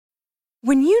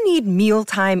When you need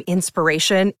mealtime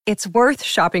inspiration, it's worth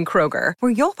shopping Kroger,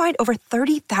 where you'll find over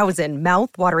 30,000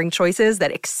 mouth-watering choices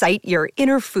that excite your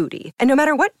inner foodie. And no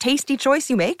matter what tasty choice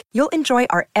you make, you'll enjoy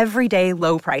our everyday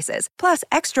low prices, plus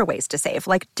extra ways to save,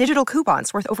 like digital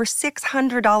coupons worth over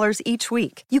 $600 each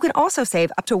week. You can also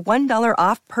save up to $1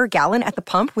 off per gallon at the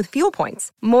pump with fuel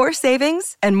points. More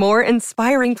savings and more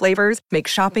inspiring flavors make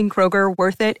shopping Kroger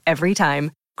worth it every time.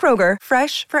 Kroger,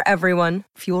 fresh for everyone.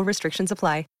 Fuel restrictions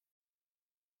apply.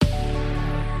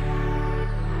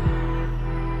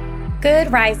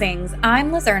 Good risings.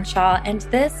 I'm Liz Earnshaw, and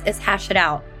this is Hash It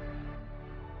Out.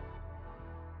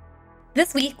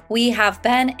 This week, we have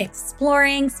been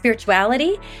exploring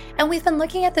spirituality, and we've been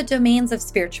looking at the domains of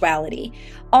spirituality.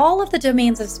 All of the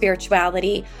domains of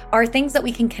spirituality are things that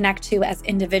we can connect to as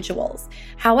individuals.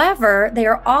 However, they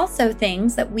are also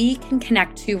things that we can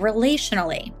connect to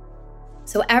relationally.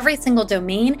 So every single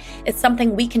domain is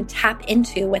something we can tap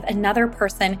into with another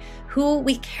person who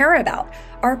we care about,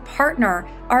 our partner,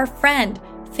 our friend,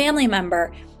 family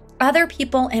member, other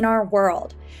people in our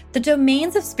world. The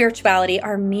domains of spirituality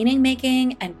are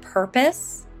meaning-making and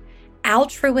purpose,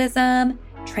 altruism,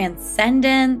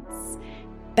 transcendence,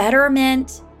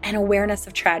 betterment, and awareness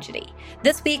of tragedy.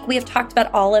 This week, we have talked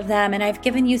about all of them, and I've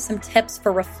given you some tips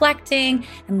for reflecting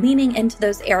and leaning into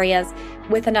those areas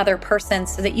with another person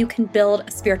so that you can build a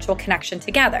spiritual connection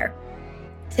together.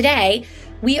 Today,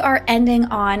 we are ending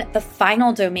on the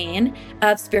final domain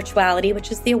of spirituality,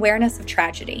 which is the awareness of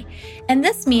tragedy. And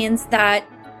this means that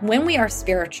when we are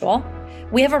spiritual,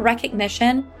 we have a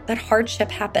recognition that hardship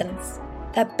happens,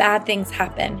 that bad things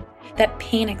happen, that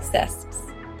pain exists.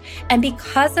 And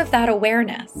because of that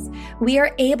awareness, we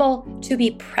are able to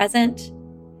be present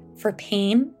for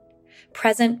pain,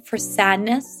 present for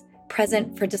sadness,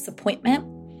 present for disappointment.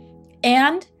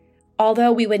 And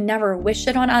although we would never wish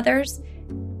it on others,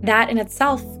 that in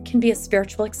itself can be a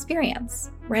spiritual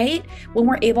experience, right? When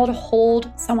we're able to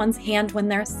hold someone's hand when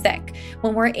they're sick,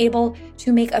 when we're able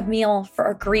to make a meal for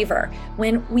a griever,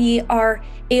 when we are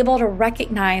able to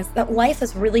recognize that life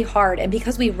is really hard. And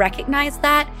because we recognize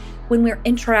that, when we're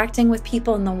interacting with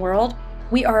people in the world,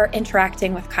 we are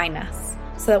interacting with kindness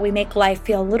so that we make life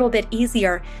feel a little bit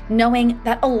easier, knowing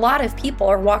that a lot of people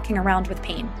are walking around with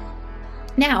pain.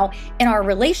 Now, in our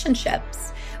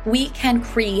relationships, we can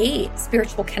create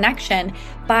spiritual connection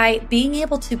by being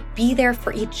able to be there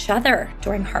for each other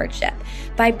during hardship,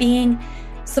 by being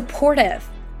supportive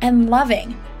and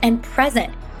loving and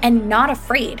present and not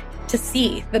afraid to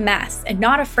see the mess and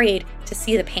not afraid to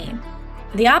see the pain.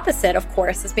 The opposite, of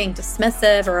course, is being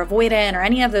dismissive or avoidant or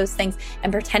any of those things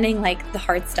and pretending like the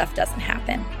hard stuff doesn't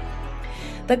happen.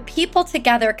 But people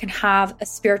together can have a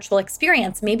spiritual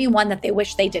experience, maybe one that they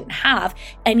wish they didn't have,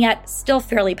 and yet still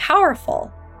fairly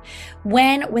powerful.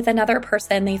 When with another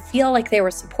person, they feel like they were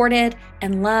supported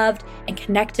and loved and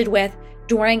connected with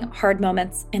during hard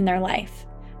moments in their life.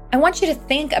 I want you to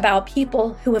think about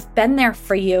people who have been there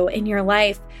for you in your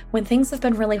life when things have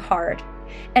been really hard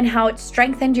and how it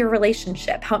strengthened your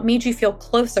relationship, how it made you feel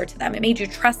closer to them, it made you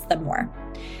trust them more.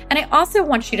 And I also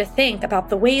want you to think about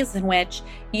the ways in which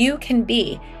you can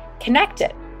be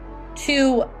connected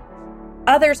to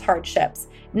others' hardships,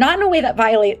 not in a way that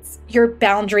violates your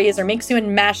boundaries or makes you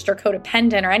enmeshed or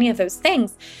codependent or any of those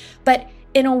things, but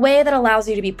in a way that allows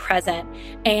you to be present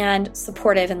and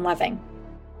supportive and loving.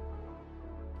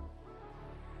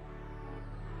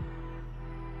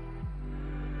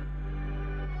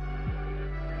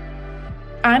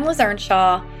 I'm Liz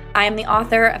Earnshaw. I am the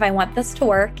author of I Want This to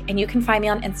Work, and you can find me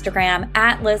on Instagram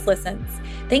at Liz Listens.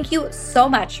 Thank you so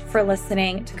much for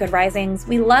listening to Good Risings.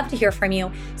 We love to hear from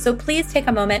you, so please take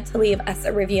a moment to leave us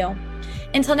a review.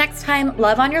 Until next time,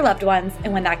 love on your loved ones,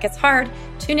 and when that gets hard,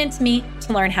 tune in to me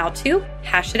to learn how to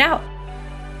hash it out.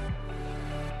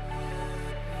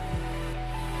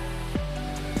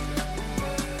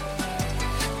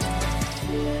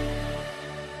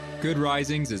 Good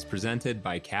Risings is presented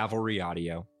by Cavalry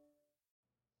Audio.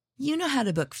 You know how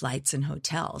to book flights and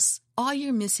hotels. All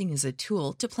you're missing is a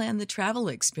tool to plan the travel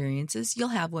experiences you'll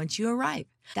have once you arrive.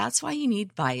 That's why you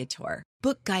need Viator.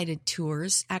 Book guided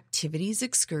tours, activities,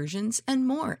 excursions, and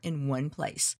more in one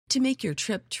place to make your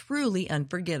trip truly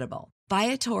unforgettable.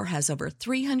 Viator has over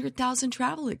 300,000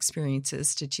 travel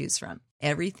experiences to choose from.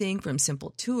 Everything from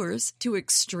simple tours to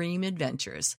extreme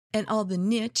adventures and all the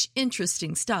niche,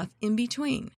 interesting stuff in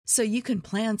between. So you can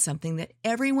plan something that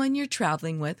everyone you're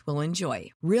traveling with will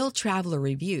enjoy. Real traveler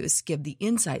reviews give the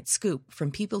inside scoop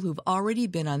from people who've already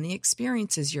been on the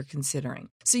experiences you're considering.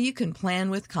 So you can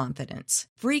plan with confidence.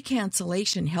 Free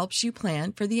cancellation helps you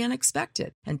plan for the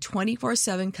unexpected. And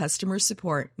 24/7 customer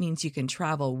support means you can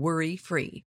travel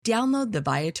worry-free. Download the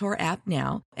Viator app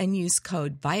now and use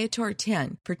code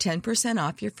Viator10 for 10%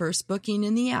 off your first booking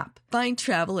in the app. Find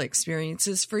travel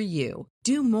experiences for you.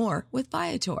 Do more with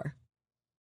Viator.